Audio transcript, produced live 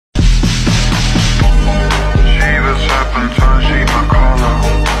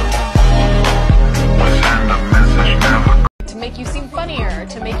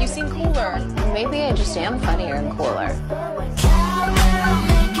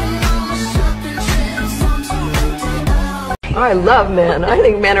I love men. I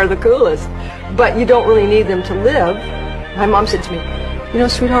think men are the coolest. But you don't really need them to live. My mom said to me, you know,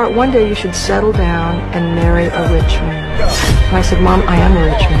 sweetheart, one day you should settle down and marry a rich man. And I said, Mom, I am a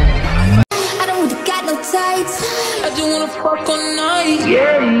rich man. I don't really got no tights. I just wanna fuck all night.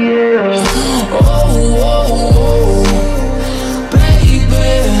 Yeah, yeah. Oh, baby,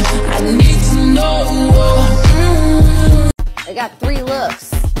 I need to know. I got 3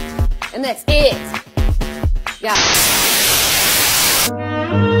 looks, and that's it. Yeah.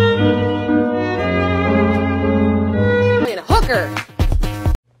 Playing a hooker.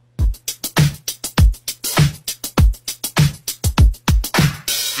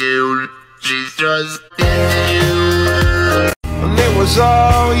 And it was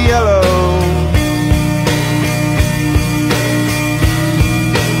all yellow.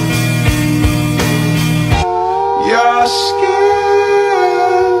 Your skin,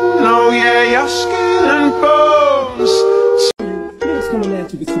 oh yeah, your skin and bones. It's coming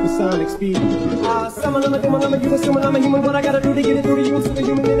at you with supersonic speed. I'm a human, what I gotta do to get it through to you.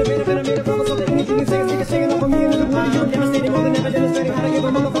 Superhuman, innovative, so that anything you say is like a shaking over me and the body. You're devastating, more than ever demonstrating how to give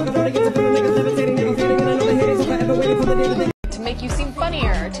a motherfucker how to get to put a niggas devastating, negotiating, and I know the haters are forever waiting for the day that they. To make you seem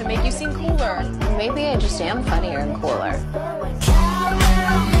funnier, to make you seem cooler. Maybe I just am funnier and cooler.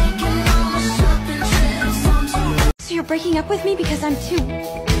 So you're breaking up with me because I'm too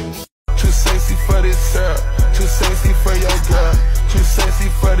sexy for this girl, too sexy for your girl, too sexy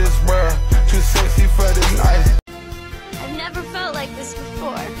for this world, too sexy for this life. I've never felt like this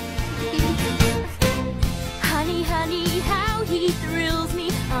before. Honey, honey, how he thrills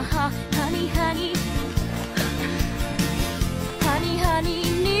me. Honey, honey. Honey, honey,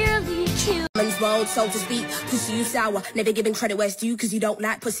 nearly killed. Road, so to speak, pussy you sour. Never giving credit where it's due, cause you don't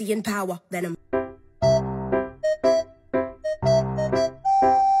like pussy in power. Venom.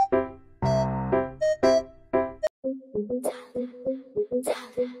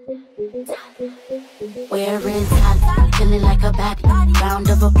 We're in Tally, feeling like a baddie. Round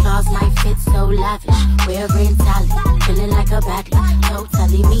of applause, my fit so lavish. We're in Tally, feeling like a baddie.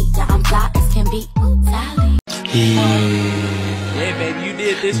 Totally me, that I'm fly as can be. Tally. Yeah, baby, you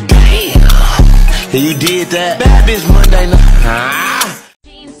did this. Damn, you did that. Bad bitch Monday night.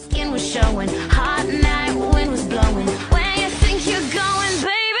 Jean skin was showing. Hot night, wind was blowing. Where you think you're going,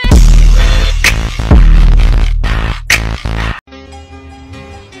 baby?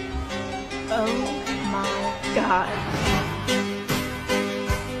 Oh my God.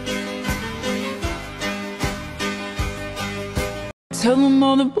 Tell them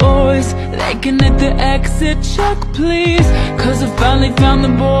all the boys they can hit the exit check, please. Cause I finally found the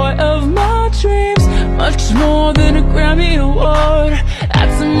boy of my dreams. Much more than a Grammy award.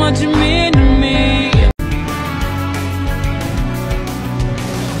 That's how much you mean to me.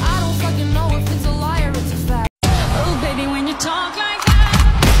 I don't fucking know if it's a lie or it's a fact. Oh, baby, when you talk like that,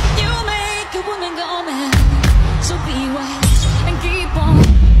 you make a woman go mad. So be wise and keep on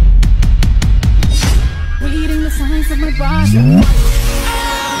reading the signs of my body.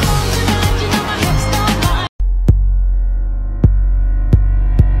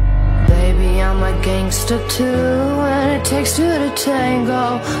 Gangsta too, and it takes two to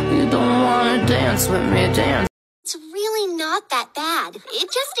tango. You don't wanna dance with me, dance. It's really not that bad.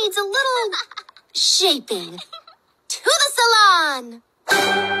 It just needs a little shaping. To the salon!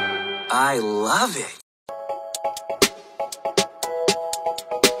 I love it.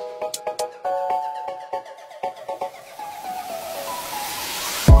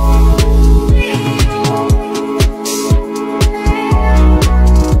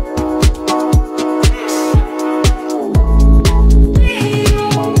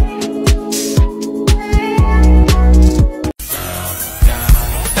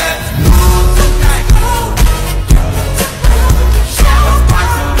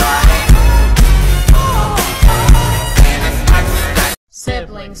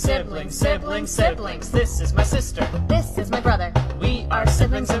 Siblings, this is my sister. This is my brother. We are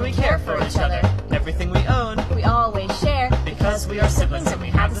siblings and we care for each other. Everything we own, We always share because we are siblings and we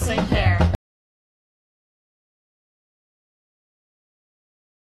have the same hair.